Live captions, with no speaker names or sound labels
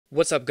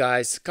What's up,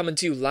 guys? Coming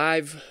to you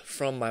live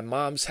from my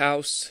mom's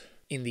house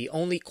in the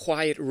only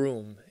quiet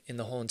room in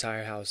the whole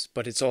entire house,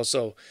 but it's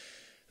also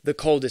the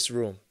coldest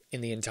room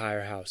in the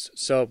entire house.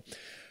 So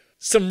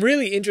some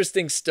really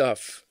interesting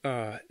stuff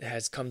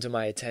has come to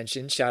my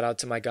attention. Shout out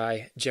to my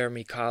guy,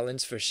 Jeremy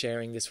Collins, for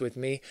sharing this with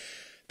me.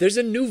 There's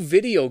a new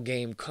video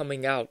game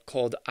coming out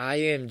called I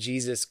Am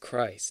Jesus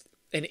Christ.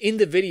 And in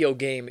the video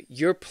game,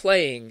 you're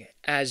playing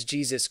as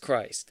Jesus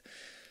Christ.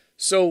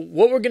 So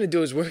what we're going to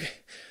do is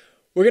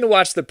we're going to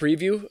watch the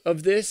preview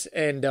of this,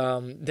 and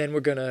then we're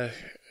going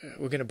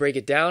to break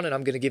it down, and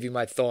I'm going to give you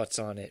my thoughts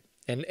on it.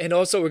 And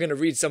also we're going to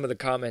read some of the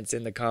comments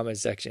in the comment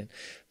section.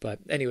 But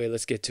anyway,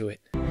 let's get to it.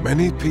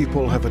 Many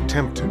people have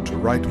attempted to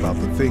write about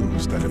the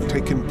things that have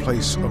taken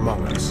place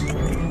among us.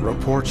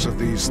 Reports of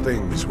these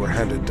things were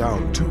handed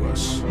down to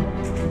us.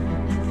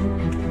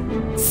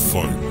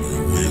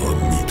 Finally, we are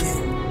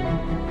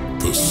meeting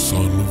the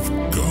Son of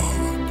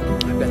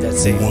God. I bet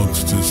that's safe. Who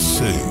wants to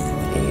save all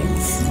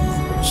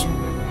humans.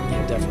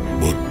 Yeah,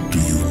 definitely. But do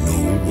you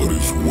know what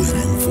is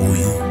waiting for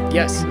you?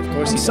 Yes, of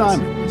course he I'm does.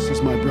 Simon. This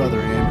is my brother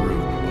Andrew.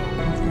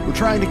 We're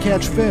trying to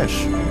catch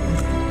fish.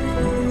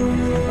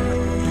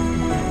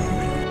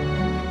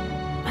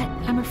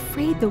 I'm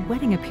afraid the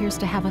wedding appears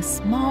to have a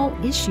small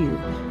issue.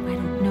 I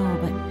don't know,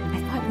 but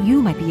I thought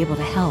you might be able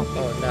to help.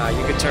 Oh, nah,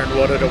 you could turn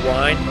water to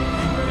wine.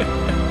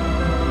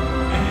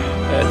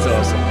 That's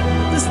awesome.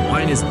 This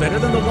wine is better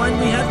than the wine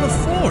we had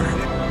before.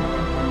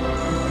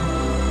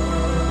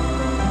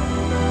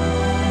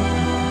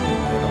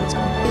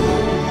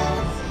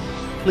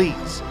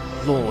 Please,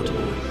 Lord,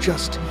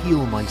 just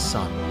heal my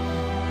son.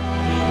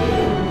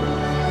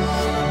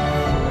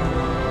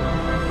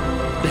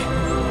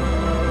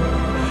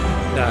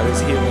 Nah,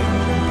 this healing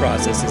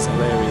process is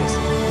hilarious.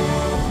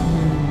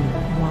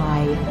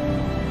 Why?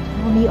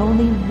 Tell me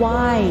only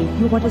why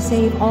you want to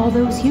save all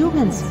those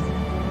humans.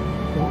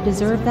 They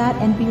deserve that,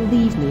 and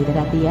believe me that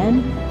at the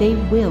end, they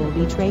will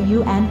betray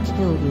you and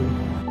kill you.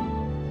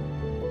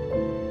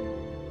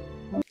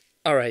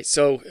 All right,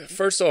 so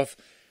first off,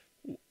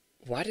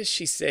 why does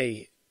she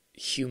say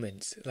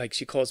humans? Like,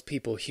 she calls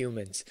people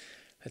humans.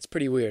 That's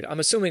pretty weird. I'm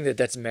assuming that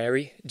that's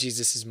Mary,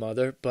 Jesus'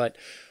 mother, but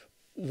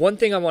one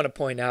thing I want to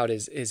point out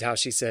is how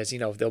she says,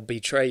 they'll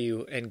betray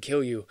you and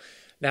kill you.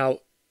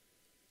 Now,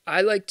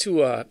 I like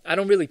to, I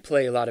don't really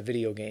play a lot of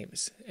video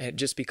games,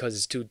 just because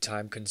it's too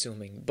time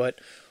consuming, but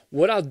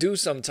what I'll do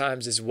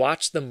sometimes is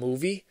watch the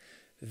movie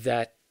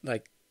that,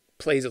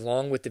 plays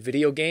along with the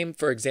video game.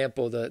 For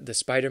example, the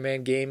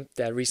Spider-Man game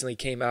that recently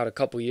came out a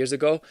couple years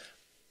ago.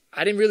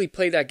 I didn't really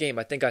play that game.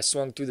 I think I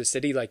swung through the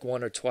city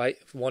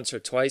once or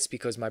twice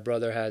because my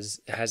brother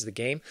has the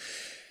game.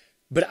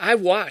 But I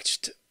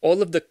watched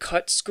all of the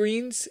cut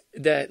screens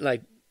that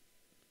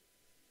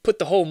put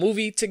the whole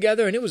movie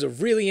together, and it was a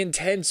really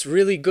intense,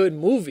 really good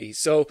movie.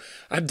 So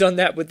I've done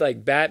that with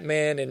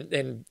Batman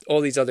and all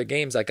these other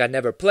games. I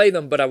never play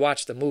them, but I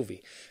watch the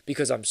movie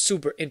because I'm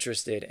super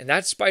interested. And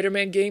that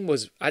Spider-Man game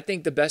was, I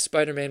think, the best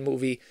Spider-Man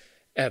movie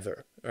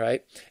ever,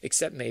 right?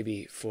 Except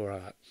maybe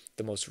for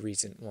the most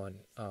recent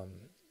one,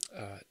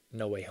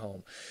 No Way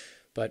Home.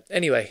 But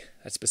anyway,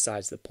 that's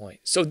besides the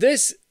point. So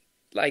this,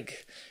 I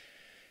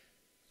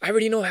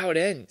already know how it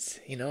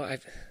ends. I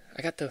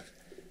got the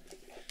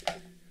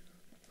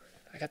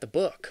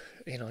book.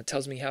 It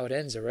tells me how it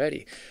ends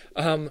already.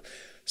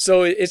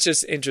 So it's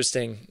just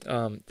interesting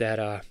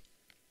that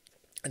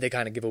they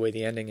kind of give away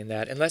the ending in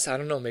that. Unless, I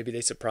don't know, maybe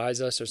they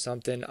surprise us or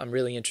something. I'm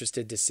really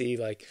interested to see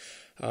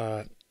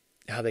how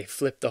they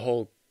flip the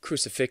whole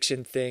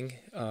crucifixion thing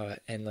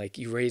and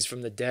you raise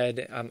from the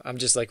dead. I'm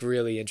just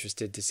really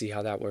interested to see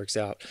how that works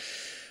out.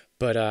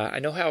 But I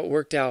know how it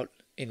worked out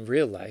in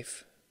real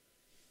life.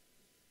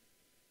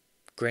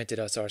 Granted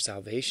us our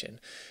salvation.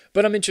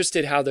 But I'm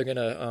interested how they're going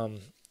to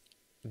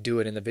do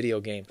it in the video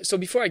game. So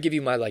before I give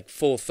you my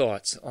full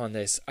thoughts on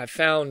this, I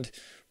found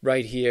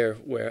right here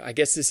where I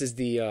guess this is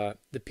the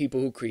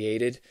people who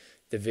created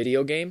the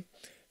video game.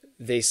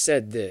 They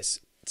said this.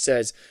 It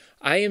says,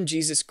 I Am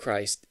Jesus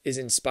Christ is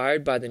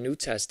inspired by the New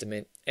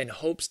Testament and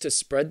hopes to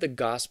spread the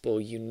gospel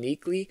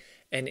uniquely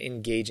and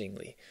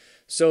engagingly.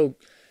 So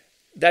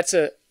I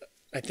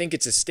think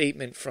it's a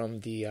statement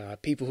from the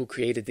people who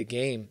created the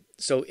game.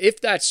 So if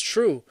that's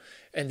true,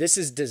 and this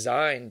is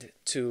designed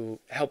to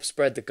help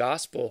spread the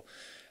gospel,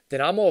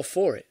 then I'm all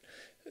for it.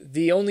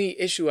 The only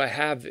issue I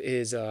have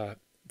is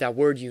that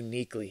word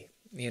uniquely.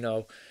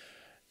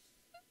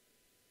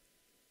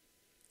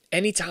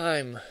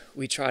 Anytime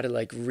we try to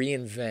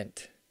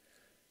reinvent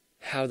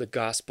how the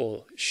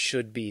gospel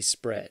should be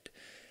spread,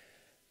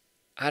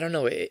 I don't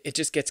know, it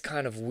just gets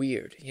kind of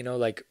weird,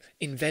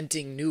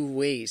 inventing new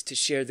ways to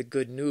share the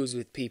good news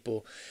with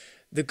people.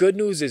 The good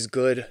news is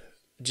good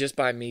just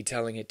by me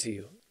telling it to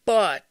you.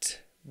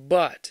 But,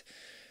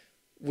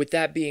 with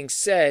that being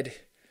said,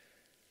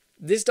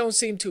 this don't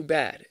seem too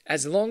bad.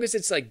 As long as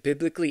it's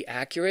biblically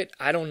accurate,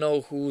 I don't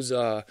know who's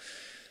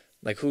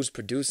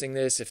producing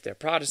this, if they're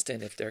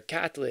Protestant, if they're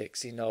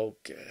Catholics,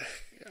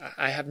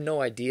 I have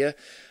no idea.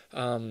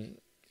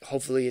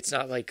 hopefully it's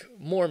not like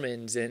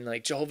Mormons and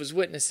like Jehovah's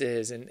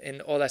Witnesses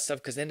and all that stuff,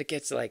 because then it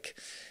gets like,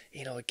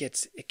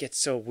 it gets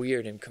so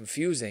weird and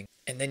confusing.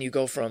 And then you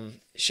go from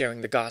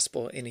sharing the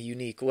gospel in a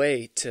unique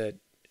way to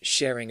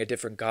sharing a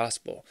different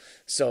gospel.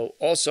 So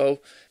also,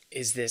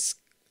 is this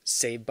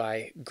saved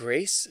by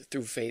grace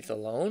through faith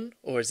alone,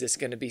 or is this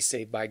going to be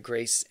saved by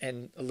grace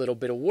and a little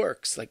bit of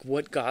works? Like,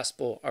 what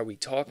gospel are we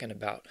talking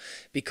about?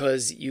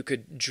 Because you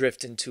could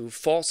drift into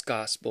false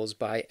gospels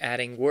by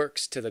adding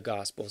works to the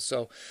gospel.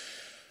 So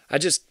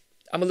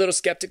I'm a little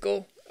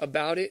skeptical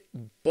about it,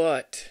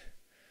 but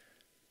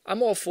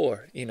I'm all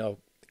for,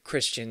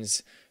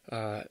 Christians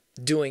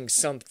doing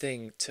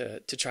something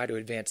to try to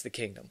advance the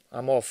kingdom.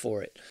 I'm all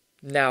for it.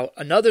 Now,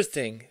 another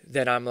thing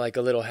that I'm like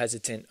a little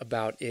hesitant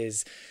about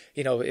is,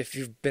 if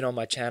you've been on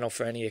my channel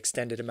for any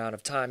extended amount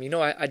of time,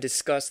 I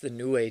discuss the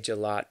New Age a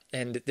lot,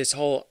 and this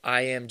whole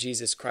I am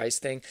Jesus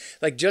Christ thing,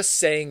 like just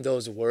saying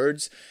those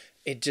words,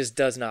 it just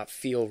does not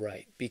feel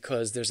right,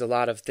 because there's a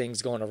lot of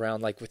things going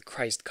around like with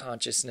Christ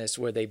consciousness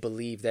where they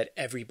believe that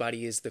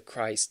everybody is the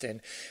Christ, and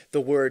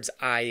the words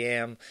I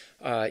am,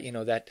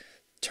 that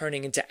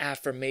turning into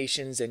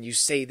affirmations, and you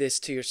say this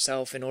to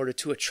yourself in order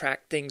to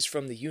attract things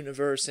from the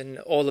universe and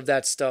all of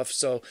that stuff.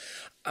 So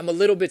I'm a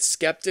little bit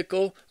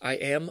skeptical. I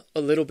am a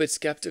little bit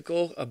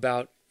skeptical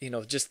about,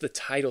 just the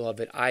title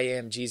of it, I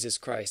am Jesus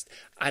Christ.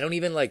 I don't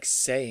even like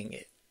saying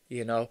it,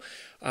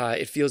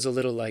 it feels a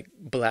little like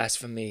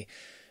blasphemy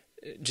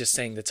just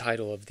saying the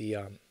title of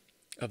the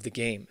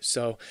game.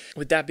 So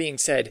with that being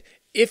said,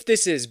 if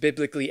this is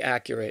biblically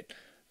accurate,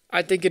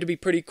 I think it'd be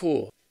pretty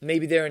cool.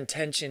 Maybe their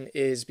intention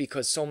is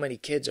because so many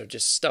kids are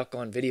just stuck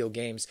on video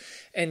games.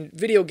 And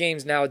video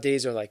games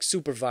nowadays are like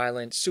super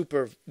violent,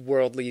 super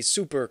worldly,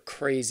 super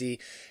crazy.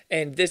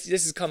 And this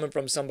is coming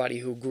from somebody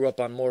who grew up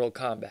on Mortal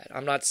Kombat.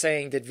 I'm not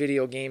saying that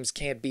video games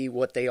can't be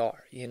what they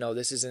are.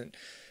 This isn't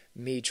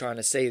me trying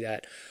to say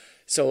that.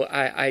 So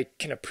I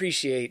can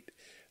appreciate,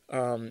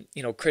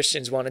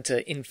 Christians wanted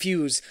to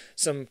infuse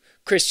some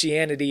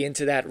Christianity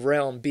into that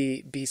realm,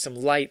 be some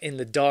light in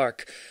the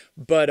dark.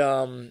 But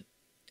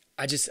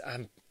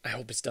I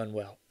hope it's done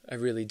well. I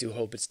really do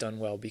hope it's done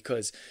well,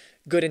 because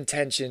good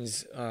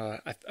intentions,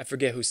 I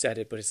forget who said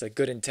it, but it's like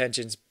good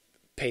intentions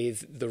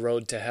pave the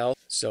road to hell.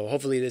 So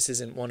hopefully this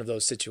isn't one of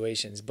those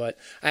situations. But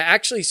I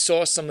actually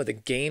saw some of the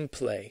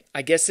gameplay.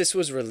 I guess this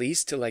was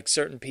released to like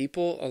certain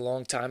people a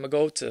long time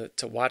ago to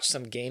watch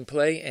some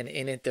gameplay. And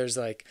in it, there's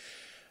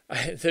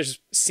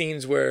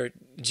scenes where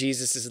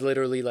Jesus is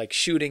literally like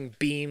shooting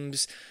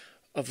beams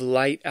of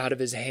light out of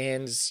his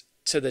hands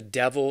to the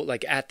devil,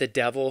 like at the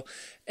devil.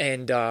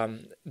 And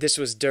this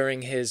was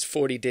during his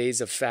 40 days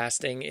of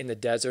fasting in the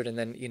desert. And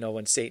then,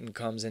 when Satan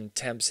comes and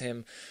tempts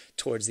him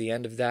towards the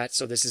end of that.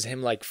 So this is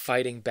him like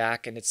fighting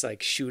back, and it's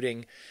like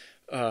shooting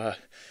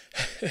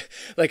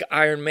like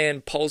Iron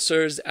Man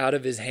pulsars out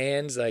of his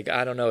hands. Like,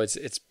 I don't know.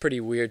 It's pretty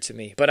weird to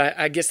me. But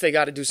I guess they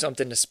got to do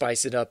something to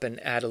spice it up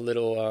and add a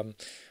little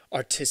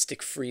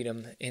artistic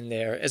freedom in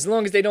there. As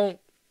long as they don't,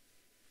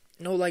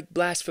 no like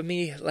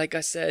blasphemy, like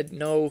I said,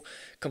 no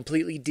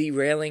completely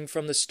derailing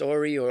from the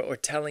story or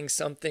telling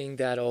something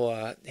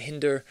that'll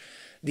hinder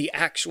the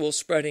actual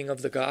spreading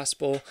of the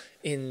gospel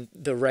in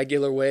the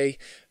regular way.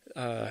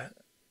 I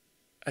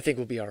think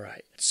we'll be all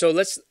right. So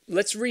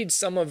let's read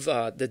some of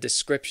the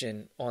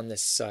description on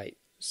this site.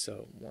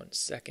 So 1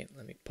 second,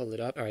 let me pull it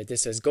up. All right,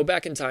 this says, go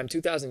back in time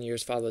 2,000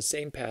 years, follow the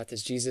same path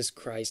as Jesus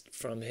Christ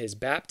from his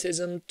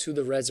baptism to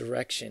the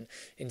resurrection.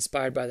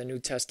 Inspired by the New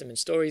Testament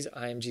stories,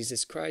 I am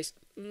Jesus Christ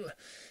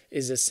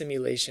is a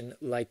simulation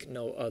like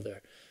no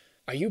other.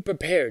 Are you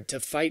prepared to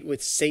fight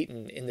with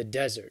Satan in the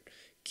desert,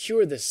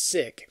 cure the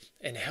sick,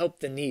 and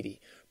help the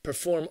needy?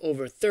 Perform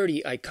over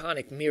 30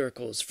 iconic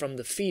miracles, from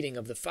the feeding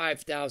of the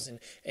 5,000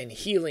 and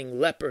healing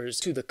lepers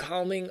to the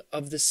calming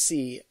of the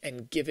sea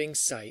and giving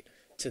sight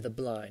to the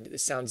blind.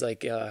 This sounds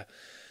like a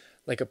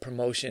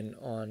promotion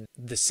on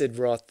the Sid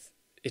Roth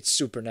It's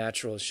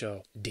Supernatural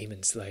show,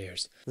 Demon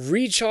Slayers.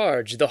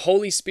 Recharge the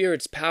Holy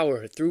Spirit's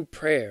power through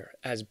prayer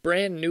as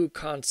brand new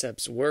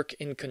concepts work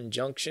in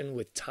conjunction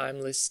with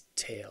timeless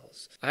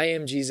tales. I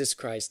Am Jesus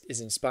Christ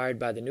is inspired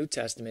by the New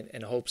Testament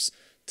and hopes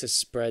to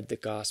spread the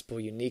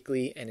gospel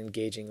uniquely and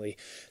engagingly.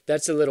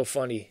 That's a little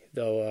funny,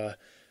 though,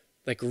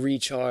 like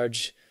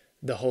recharge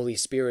the Holy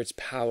Spirit's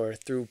power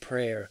through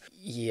prayer.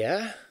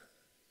 Yeah,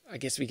 I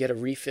guess we get a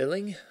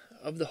refilling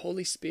of the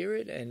Holy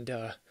Spirit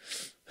and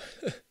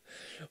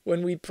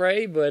when we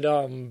pray, but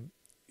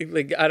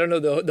like I don't know,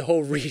 the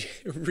whole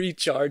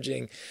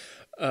recharging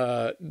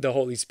the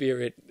Holy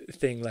Spirit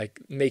thing, like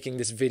making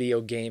this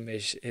video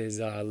game-ish is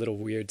a little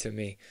weird to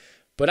me.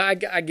 But I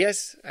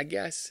guess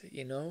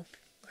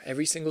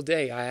every single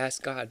day I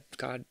ask God,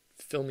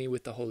 fill me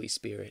with the Holy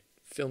Spirit,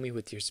 fill me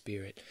with your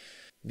Spirit,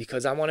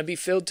 because I want to be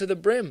filled to the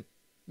brim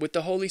with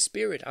the Holy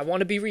Spirit. I want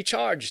to be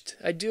recharged.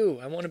 I do.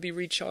 I want to be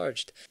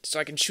recharged so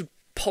I can shoot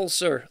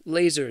pulsar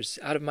lasers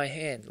out of my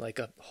hand like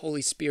a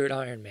Holy Spirit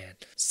Iron Man.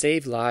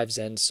 Save lives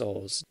and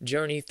souls.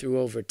 Journey through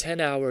over 10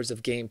 hours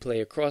of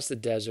gameplay across the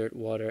desert,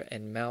 water,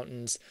 and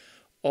mountains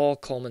all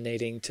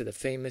culminating to the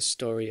famous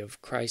story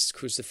of Christ's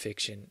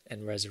crucifixion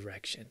and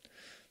resurrection.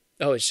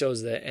 Oh, it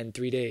shows the end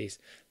 3 days.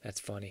 That's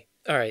funny.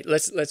 All right,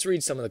 let's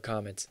read some of the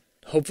comments.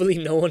 Hopefully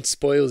no one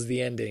spoils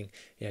the ending.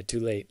 Yeah, too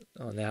late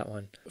on that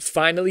one.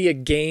 Finally, a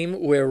game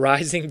where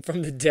rising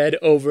from the dead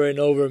over and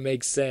over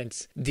makes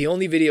sense. The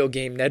only video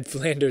game Ned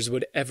Flanders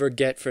would ever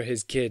get for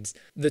his kids.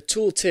 The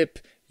tooltip,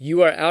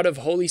 you are out of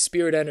Holy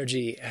Spirit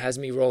energy, has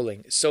me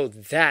rolling. So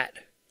that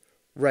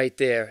right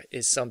there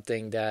is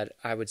something that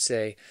I would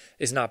say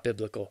is not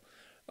biblical.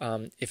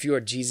 If you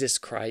are Jesus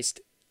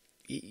Christ,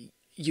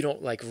 you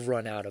don't like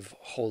run out of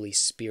Holy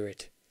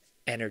Spirit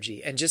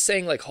energy. And just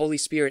saying like Holy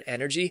Spirit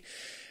energy,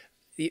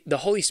 the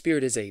Holy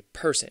Spirit is a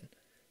person.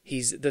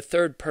 He's the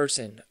third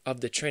person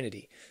of the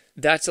Trinity.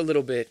 That's a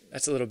little bit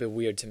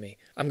weird to me.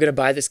 I'm going to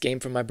buy this game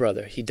from my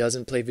brother. He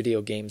doesn't play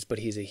video games, but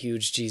he's a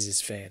huge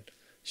Jesus fan.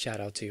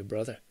 Shout out to your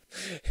brother.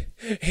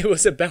 It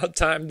was about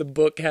time the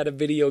book had a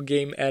video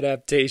game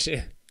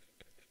adaptation.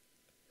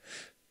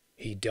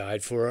 He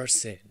died for our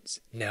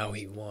sins. Now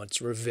he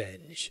wants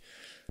revenge.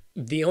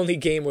 The only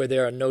game where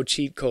there are no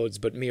cheat codes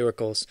but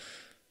miracles.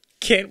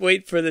 Can't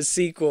wait for the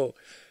sequel.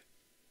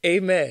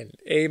 Amen.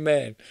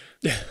 Amen.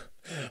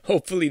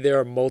 Hopefully there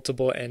are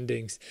multiple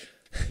endings.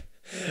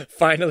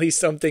 Finally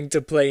something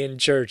to play in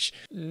church.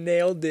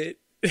 Nailed it.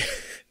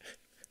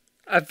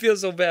 I feel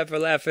so bad for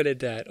laughing at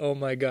that. Oh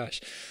my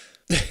gosh.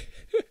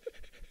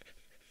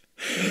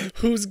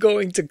 Who's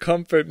going to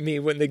comfort me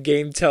when the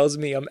game tells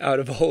me I'm out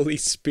of Holy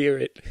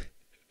Spirit?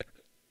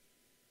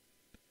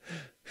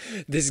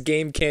 This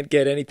game can't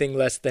get anything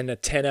less than a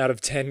 10 out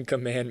of 10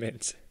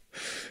 commandments.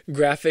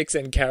 Graphics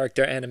and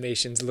character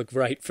animations look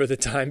right for the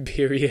time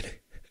period.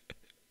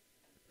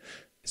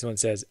 This one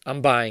says,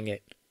 I'm buying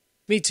it.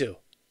 Me too.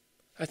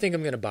 I think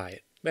I'm going to buy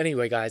it.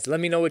 Anyway, guys, let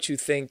me know what you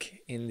think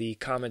in the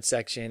comment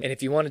section. And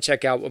if you want to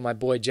check out what my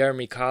boy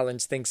Jeremy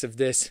Collins thinks of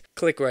this,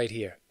 click right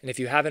here. And if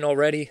you haven't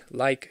already,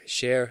 like,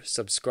 share,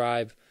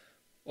 subscribe,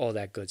 all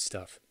that good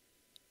stuff.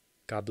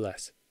 God bless.